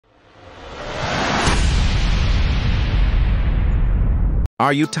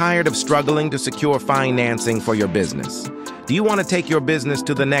Are you tired of struggling to secure financing for your business? Do you want to take your business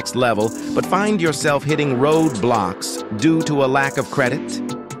to the next level, but find yourself hitting roadblocks due to a lack of credit?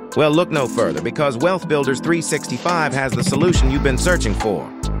 Well, look no further, because Wealth Builders 365 has the solution you've been searching for.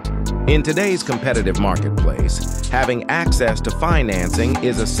 In today's competitive marketplace, having access to financing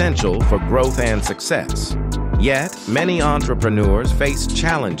is essential for growth and success. Yet, many entrepreneurs face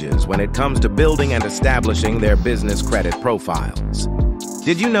challenges when it comes to building and establishing their business credit profiles.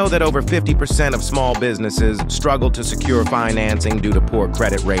 Did you know that over 50% of small businesses struggle to secure financing due to poor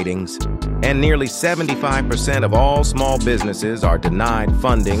credit ratings? And nearly 75% of all small businesses are denied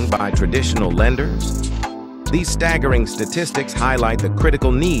funding by traditional lenders? These staggering statistics highlight the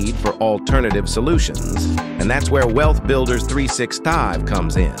critical need for alternative solutions, and that's where Wealth Builders 365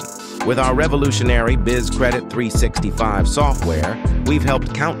 comes in. With our revolutionary Biz Credit 365 software, we've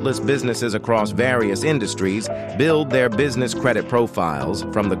helped countless businesses across various industries build their business credit profiles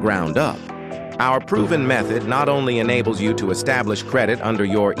from the ground up. Our proven method not only enables you to establish credit under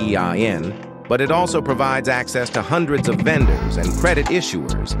your EIN, but it also provides access to hundreds of vendors and credit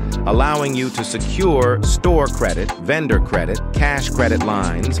issuers, allowing you to secure store credit, vendor credit, cash credit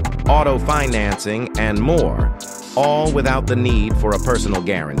lines, auto financing, and more, all without the need for a personal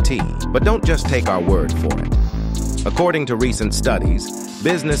guarantee. But don't just take our word for it. According to recent studies,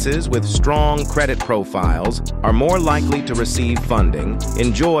 businesses with strong credit profiles are more likely to receive funding,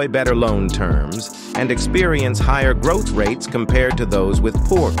 enjoy better loan terms, and experience higher growth rates compared to those with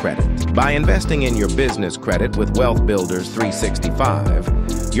poor credit. By investing in your business credit with Wealth Builders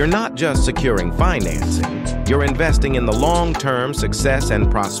 365, you're not just securing financing, you're investing in the long-term success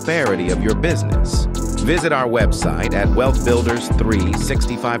and prosperity of your business. Visit our website at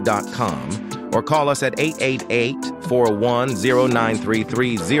wealthbuilders365.com or call us at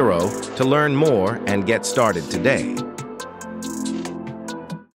 888-410-9330 to learn more and get started today.